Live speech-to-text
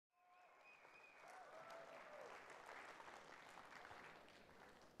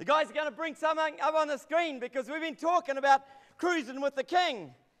The guys are going to bring something up on the screen because we've been talking about cruising with the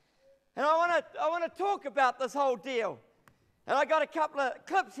King. And I want to talk about this whole deal. And I got a couple of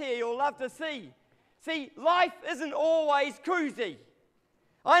clips here you'll love to see. See, life isn't always cruisy.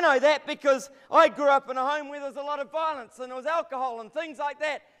 I know that because I grew up in a home where there was a lot of violence and there was alcohol and things like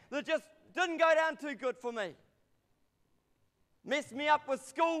that that just didn't go down too good for me. Messed me up with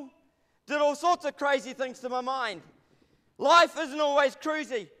school, did all sorts of crazy things to my mind. Life isn't always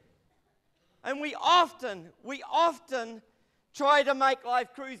cruisy. And we often try to make life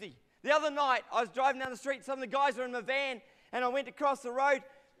cruisy. The other night, I was driving down the street, some of the guys were in my van, and I went across the road,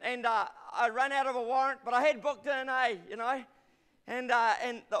 and I ran out of a warrant, but I had booked in A, you know. And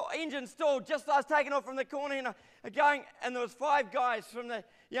the engine stalled just as I was taking off from the corner, and and there was 5 guys from the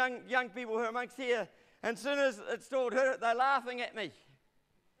young people who are amongst here. And as soon as it stalled, they're laughing at me.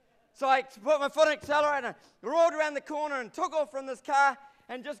 So I put my foot on the accelerator, and roared around the corner and took off from this car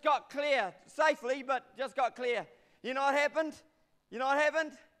and just got clear, safely, but just got clear. You know what happened? You know what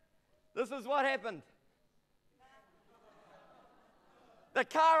happened? This is what happened. The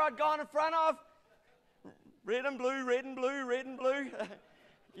car I'd gone in front of, red and blue, red and blue, red and blue.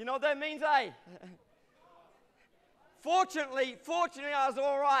 You know what that means, eh? Fortunately, I was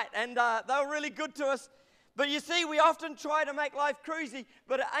all right, and they were really good to us. But you see, we often try to make life cruisy,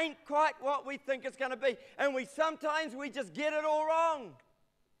 but it ain't quite what we think it's going to be. And sometimes we just get it all wrong.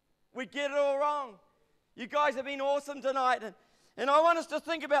 We get it all wrong. You guys have been awesome tonight, and I want us to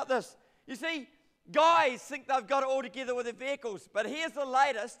think about this. You see, guys think they've got it all together with their vehicles, but here's the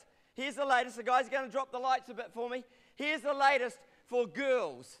latest. The guys are going to drop the lights a bit for me. Here's the latest for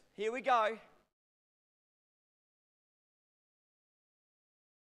girls. Here we go.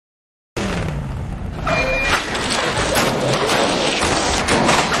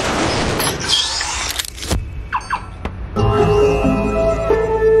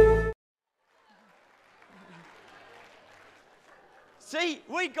 See,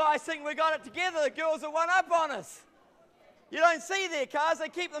 we guys think we got it together. The girls are one up on us. You don't see their cars, they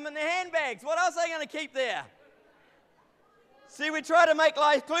keep them in their handbags. What else are they going to keep there? See, we try to make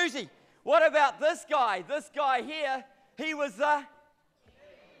life cruisy. What about this guy? This guy here, he was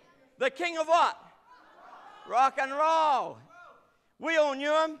the king of what? Rock and roll. We all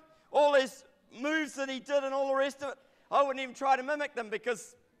knew him, all his moves that he did and all the rest of it. I wouldn't even try to mimic them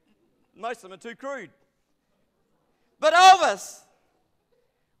because most of them are too crude. But Elvis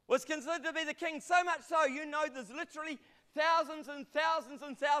was considered to be the king, so much so, you know, there's literally thousands and thousands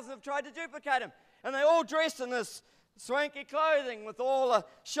and thousands have tried to duplicate him. And they all dressed in this swanky clothing with all the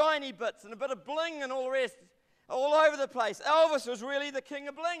shiny bits and a bit of bling and all the rest, all over the place. Elvis was really the king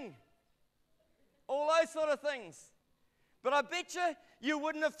of bling. All those sort of things. But I bet you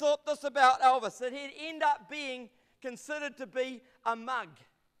wouldn't have thought this about Elvis, that he'd end up being considered to be a mug.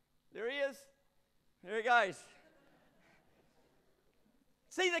 There he is. There he goes.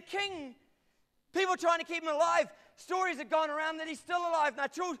 See, the king, people trying to keep him alive. Stories have gone around that he's still alive. Now,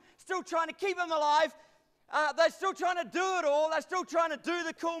 still trying to keep him alive. They're still trying to do it all. They're still trying to do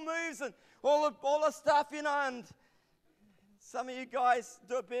the cool moves and all the stuff, you know. And some of you guys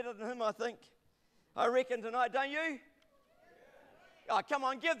do it better than him, I think. I reckon tonight, don't you? Oh, come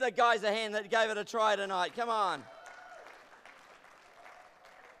on, give the guys a hand that gave it a try tonight. Come on.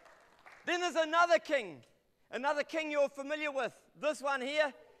 Then there's another king you're familiar with. This one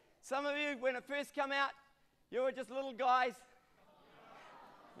here. Some of you, when it first came out, you were just little guys.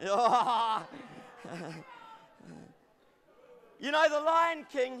 You know, the Lion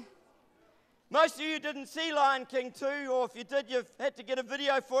King. Most of you didn't see Lion King 2, or if you did, you've had to get a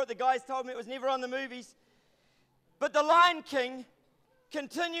video for it. The guys told me it was never on the movies. But the Lion King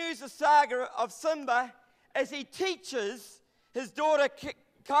continues the saga of Simba as he teaches his daughter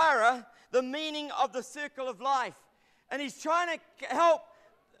Kyra the meaning of the circle of life. And he's trying to help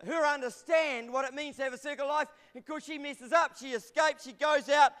her understand what it means to have a circle of life. And of course, she messes up. She escapes. She goes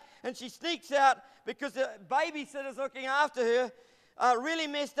out and she sneaks out because the babysitter's looking after her. Really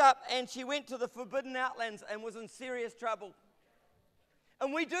messed up, and she went to the Forbidden Outlands and was in serious trouble.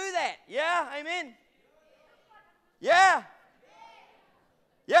 And we do that. Yeah? Amen? Yeah?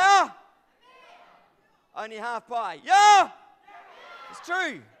 Yeah? Only half pie. Yeah? It's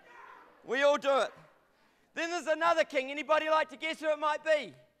true. We all do it. Then there's another king. Anybody like to guess who it might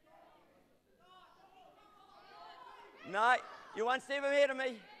be? No, you're one step ahead of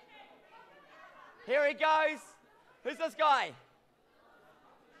me. Here he goes. Who's this guy?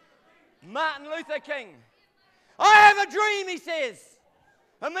 Martin Luther King. I have a dream, he says.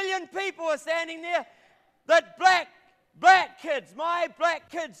 1 million people are standing there that black kids, my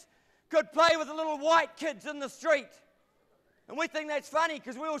black kids, could play with the little white kids in the street. And we think that's funny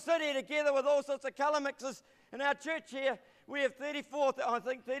because we all sit here together with all sorts of colour mixes. In our church here, we have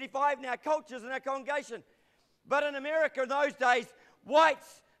 35 now cultures in our congregation. But in America in those days,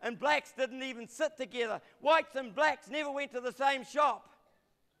 whites and blacks didn't even sit together. Whites and blacks never went to the same shop.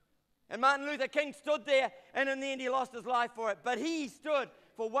 And Martin Luther King stood there, and in the end he lost his life for it. But he stood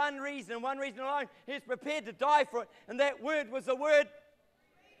for one reason alone. He was prepared to die for it. And that word was the word.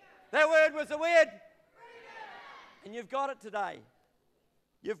 That word was the word. And you've got it today.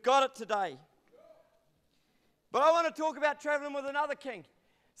 You've got it today. But I want to talk about traveling with another king.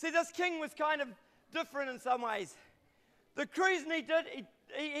 See, this king was kind of different in some ways. The cruising he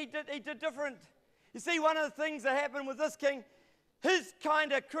did different. You see, one of the things that happened with this king, his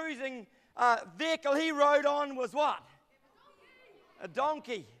kind of cruising vehicle he rode on was what? A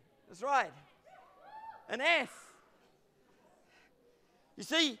donkey. That's right. An ass. You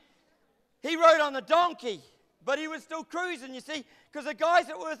see, he rode on the donkey, but he was still cruising, you see, because the guys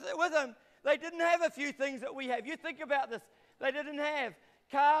that were with him, they didn't have a few things that we have. You think about this. They didn't have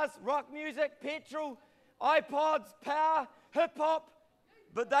cars, rock music, petrol, iPods, power, hip-hop,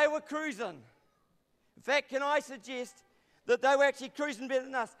 but they were cruising. In fact, can I suggest that they were actually cruising better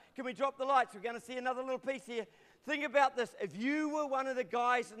than us? Can we drop the lights? We're going to see another little piece here. Think about this. If you were one of the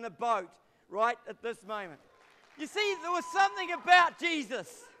guys in the boat right at this moment, you see, there was something about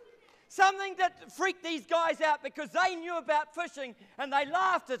Jesus. Something that freaked these guys out because they knew about fishing and they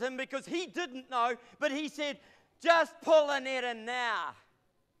laughed at him because he didn't know, but he said, just pull the net in now.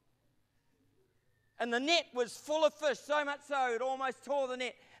 And the net was full of fish, so much so it almost tore the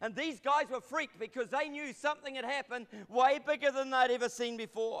net. And these guys were freaked because they knew something had happened way bigger than they'd ever seen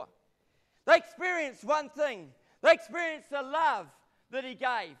before. They experienced one thing. They experienced the love that he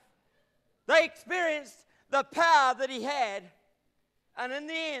gave. They experienced the power that he had. And in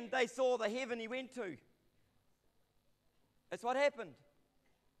the end, they saw the heaven he went to. That's what happened.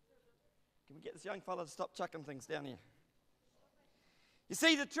 Can we get this young fella to stop chucking things down here? You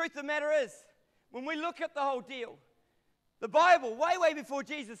see, the truth of the matter is, when we look at the whole deal, the Bible, way before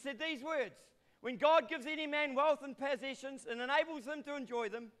Jesus, said these words. When God gives any man wealth and possessions and enables him to enjoy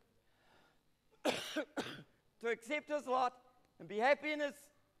them, to accept his lot and be happy in his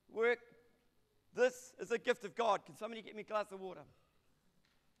work, this is a gift of God. Can somebody get me a glass of water?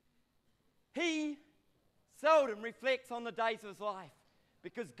 He seldom reflects on the days of his life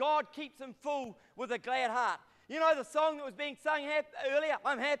because God keeps him full with a glad heart. You know the song that was being sung earlier,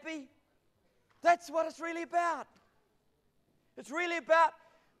 I'm happy? That's what it's really about. It's really about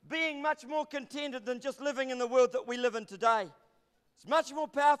being much more contented than just living in the world that we live in today. It's much more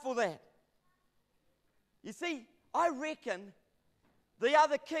powerful than that. You see, I reckon the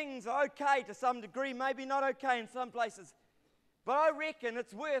other kings are okay to some degree, maybe not okay in some places, but I reckon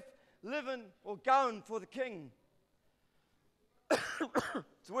it's worth living or going for the king.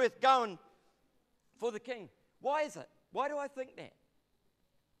 It's worth going for the king. Why is it? Why do I think that?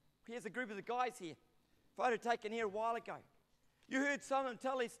 Here's a group of the guys here. Photo taken here a while ago. You heard some of them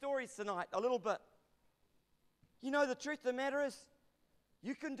tell these stories tonight a little bit. You know, the truth of the matter is,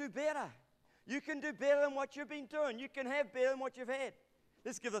 you can do better. You can do better than what you've been doing. You can have better than what you've had.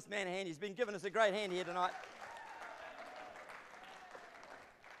 Let's give this man a hand. He's been giving us a great hand here tonight.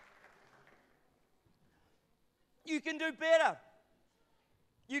 You can do better.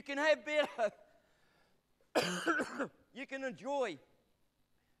 You can have better. You can enjoy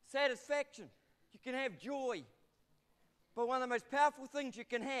satisfaction. You can have joy. But one of the most powerful things you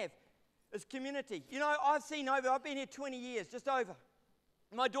can have is community. You know, I've been here 20 years, just over.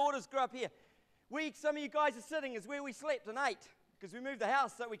 My daughters grew up here. Some of you guys are sitting is where we slept and ate because we moved the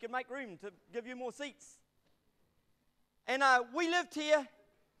house so we could make room to give you more seats. And we lived here,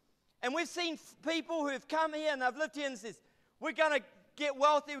 and we've seen people who have come here and they've lived here and says, we're going to get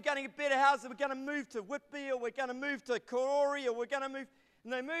wealthy, we're going to get better houses, we're going to move to Whitby, or we're going to move to Karori, or we're going to move,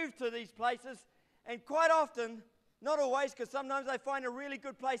 and they move to these places, and quite often, not always, because sometimes they find a really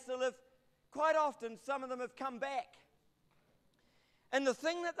good place to live, quite often some of them have come back. And the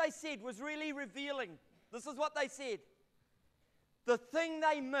thing that they said was really revealing. This is what they said. The thing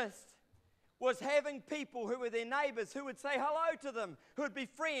they missed was having people who were their neighbors, who would say hello to them, who would be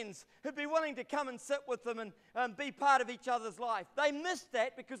friends, who'd be willing to come and sit with them and be part of each other's life. They missed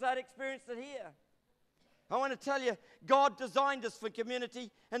that because they'd experienced it here. I want to tell you, God designed us for community,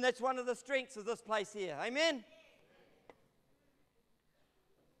 and that's one of the strengths of this place here. Amen?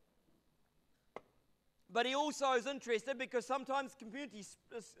 But he also is interested because sometimes community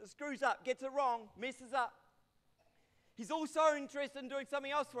screws up, gets it wrong, messes up. He's also interested in doing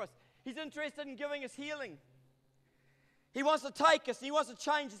something else for us. He's interested in giving us healing. He wants to take us. He wants to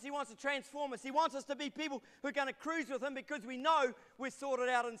change us. He wants to transform us. He wants us to be people who are going to cruise with him because we know we're sorted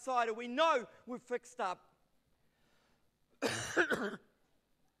out inside, or we know we're fixed up.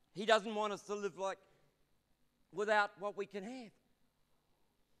 He doesn't want us to live like without what we can have.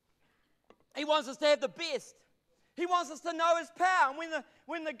 He wants us to have the best. He wants us to know his power. And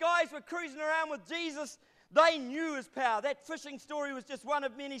when the guys were cruising around with Jesus, they knew his power. That fishing story was just one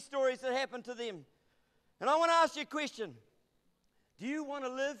of many stories that happened to them. And I want to ask you a question. Do you want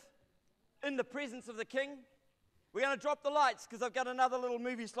to live in the presence of the King? We're going to drop the lights because I've got another little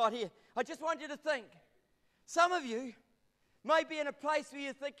movie slide here. I just want you to think. Some of you may be in a place where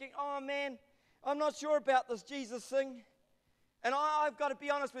you're thinking, oh man, I'm not sure about this Jesus thing. And I've got to be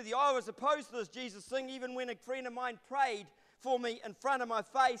honest with you, I was opposed to this Jesus thing even when a friend of mine prayed for me in front of my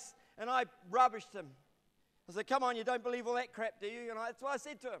face and I rubbished him. I said, come on, you don't believe all that crap, do you? And that's what I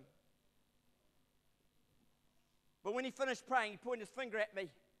said to him. But when he finished praying, he pointed his finger at me.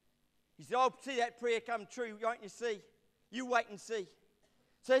 He said, oh, see that prayer come true, won't you see? You wait and see.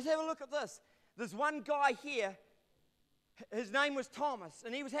 So let's have a look at this. There's one guy here, his name was Thomas,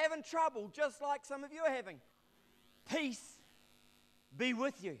 and he was having trouble just like some of you are having. Peace be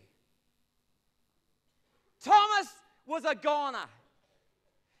with you. Thomas was a goner.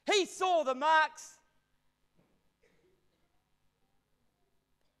 He saw the marks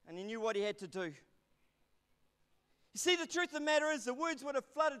and he knew what he had to do. You see, the truth of the matter is the words would have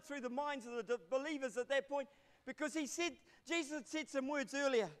flooded through the minds of the believers at that point because Jesus had said some words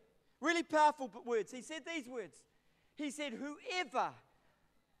earlier, really powerful words. He said these words. He said, whoever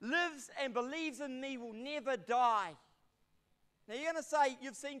lives and believes in me will never die. Now you're going to say,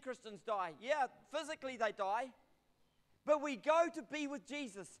 you've seen Christians die. Yeah, physically they die. But we go to be with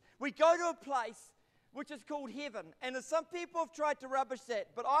Jesus. We go to a place which is called heaven. And some people have tried to rubbish that.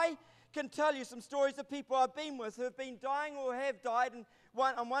 But I can tell you some stories of people I've been with who have been dying or have died. And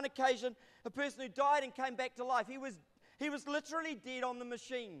on one occasion, a person who died and came back to life. He was literally dead on the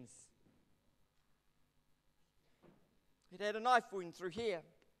machines. He'd had a knife wound through here.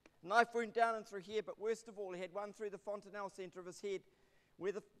 Knife wound down and through here, but worst of all, he had one through the fontanelle center of his head,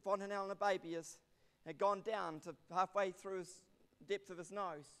 where the fontanelle and the baby is, had gone down to halfway through his depth of his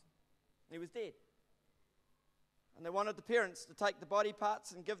nose. He was dead. And they wanted the parents to take the body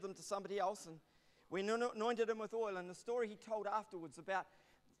parts and give them to somebody else, and we anointed him with oil. And the story he told afterwards about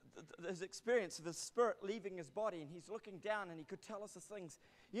his experience of his spirit leaving his body, and he's looking down and he could tell us the things.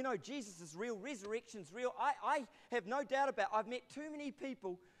 You know, Jesus is real, resurrection's real. I have no doubt about it. I've met too many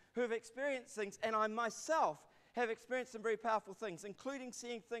people who have experienced things, and I myself have experienced some very powerful things, including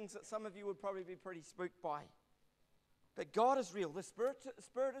seeing things that some of you would probably be pretty spooked by. But God is real. The Spirit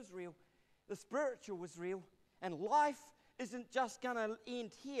is real. The spiritual is real. And life isn't just going to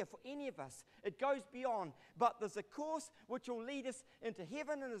end here for any of us. It goes beyond. But there's a course which will lead us into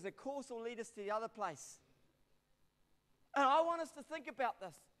heaven, and there's a course that will lead us to the other place. And I want us to think about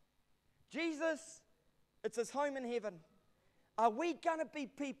this. Jesus, it's his home in heaven. Are we going to be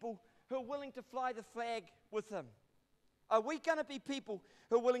people who are willing to fly the flag with him? Are we going to be people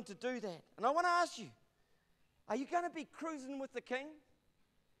who are willing to do that? And I want to ask you, are you going to be cruising with the King?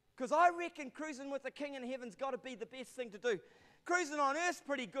 Because I reckon cruising with the King in heaven's got to be the best thing to do. Cruising on earth's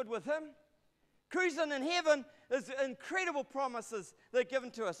pretty good with him. Cruising in heaven is incredible promises that are given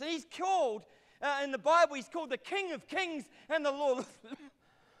to us. And he's called, in the Bible, he's called the King of Kings and the Lord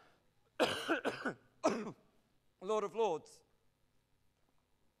of Lord of Lords.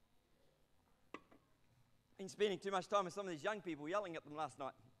 Been spending too much time with some of these young people, yelling at them last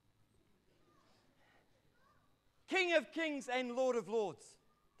night. King of Kings and Lord of Lords.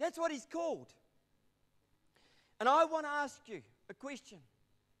 That's what he's called. And I want to ask you a question.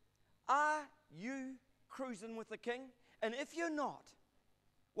 Are you cruising with the King? And if you're not,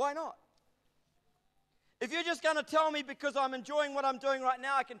 why not? If you're just going to tell me because I'm enjoying what I'm doing right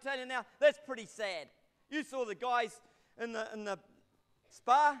now, I can tell you now, that's pretty sad. You saw the guys in the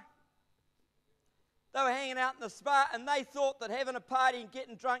spa. They were hanging out in the spa, and they thought that having a party and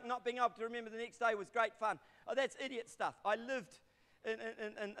getting drunk, not being able to remember the next day was great fun. Oh, that's idiot stuff. I lived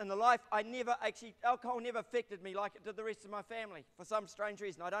in the life, alcohol never affected me like it did the rest of my family for some strange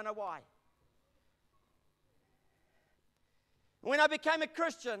reason. I don't know why. When I became a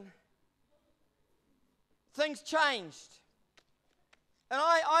Christian, things changed. And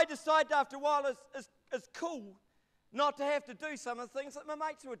I decided after a while it's cool not to have to do some of the things that my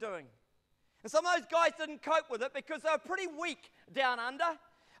mates were doing. And some of those guys didn't cope with it because they were pretty weak down under.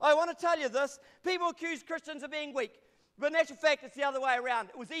 I want to tell you this. People accuse Christians of being weak. But in actual fact, it's the other way around.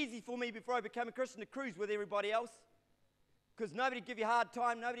 It was easy for me before I became a Christian to cruise with everybody else because nobody would give you a hard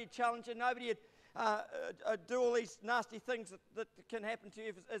time, nobody would challenge you, nobody would do all these nasty things that can happen to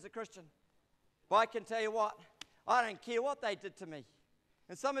you as a Christian. But I can tell you what, I don't care what they did to me.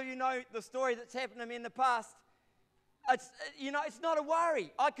 And some of you know the story that's happened to me in the past. It's not a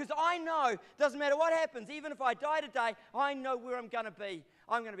worry, because I know, doesn't matter what happens, even if I die today, I know where I'm going to be.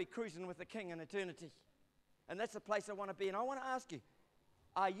 I'm going to be cruising with the King in eternity. And that's the place I want to be. And I want to ask you,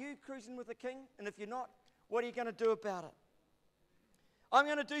 are you cruising with the King? And if you're not, what are you going to do about it? I'm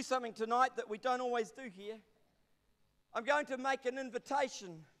going to do something tonight that we don't always do here. I'm going to make an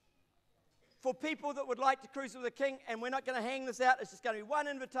invitation for people that would like to cruise with the King, and we're not going to hang this out. It's just going to be one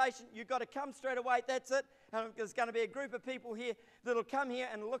invitation. You've got to come straight away. That's it. And there's going to be a group of people here that will come here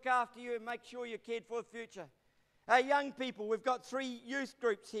and look after you and make sure you're cared for the future. Our young people, we've got 3 youth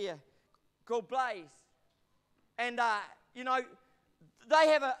groups here called Blaze. And, they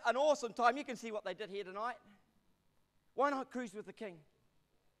have an awesome time. You can see what they did here tonight. Why not cruise with the King?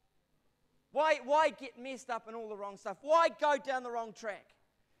 Why get messed up in all the wrong stuff? Why go down the wrong track?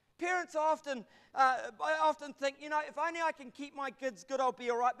 Parents often think, if only I can keep my kids good, I'll be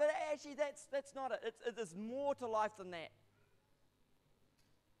all right. But actually, that's not it. There's more to life than that.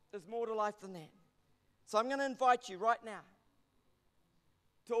 There's more to life than that. So I'm going to invite you right now,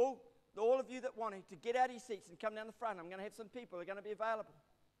 to all of you that want to get out of your seats and come down the front. I'm going to have some people who are going to be available.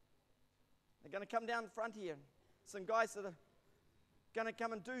 They're going to come down the front here. Some guys that are going to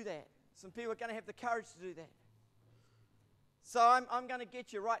come and do that. Some people are going to have the courage to do that. So I'm going to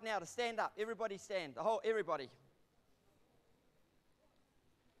get you right now to stand up. Everybody stand. Everybody.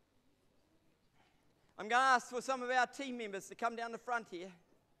 I'm going to ask for some of our team members to come down the front here.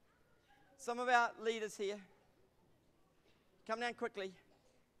 Some of our leaders here. Come down quickly.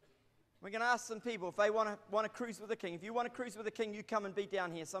 We're going to ask some people if they want to cruise with the King. If you want to cruise with the King, you come and be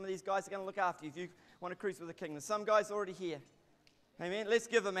down here. Some of these guys are going to look after you if you want to cruise with the King. There's some guys already here. Amen. Let's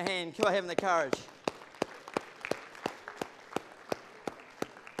give them a hand. Come on, having the courage.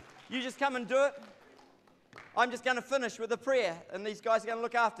 You just come and do it. I'm just going to finish with a prayer, and these guys are going to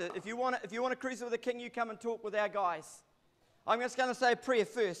look after it. If you want to cruise with the King, you come and talk with our guys. I'm just going to say a prayer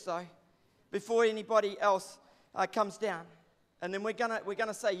first, though, before anybody else comes down, and then we're going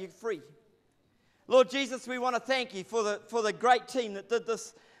to say you're free. Lord Jesus, we want to thank you for the great team that did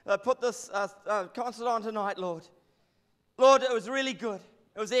this, put this concert on tonight, Lord. Lord, it was really good.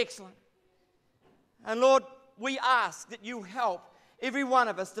 It was excellent. And Lord, we ask that you help every one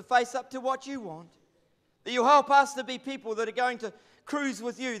of us to face up to what you want. That you help us to be people that are going to cruise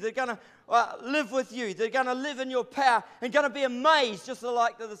with you. They're going to live with you. They're going to live in your power and going to be amazed, just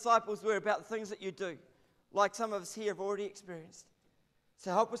like the disciples were, about the things that you do, like some of us here have already experienced.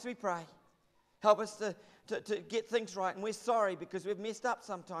 So help us, we pray. Help us to get things right. And we're sorry because we've messed up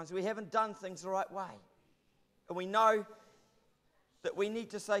sometimes. We haven't done things the right way. And we know that we need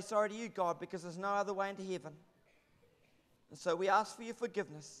to say sorry to you, God, because there's no other way into heaven. And so we ask for your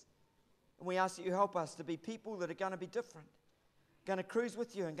forgiveness. And we ask that you help us to be people that are going to be different, going to cruise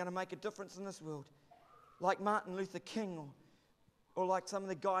with you and going to make a difference in this world, like Martin Luther King or like some of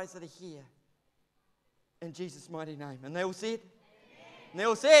the guys that are here. In Jesus' mighty name. And they all said? Amen. And they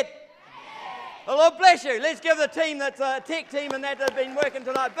all said? Amen. The Lord bless you. Let's give the team that's a tech team and that have been working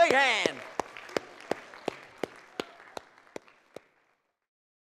tonight a big hand.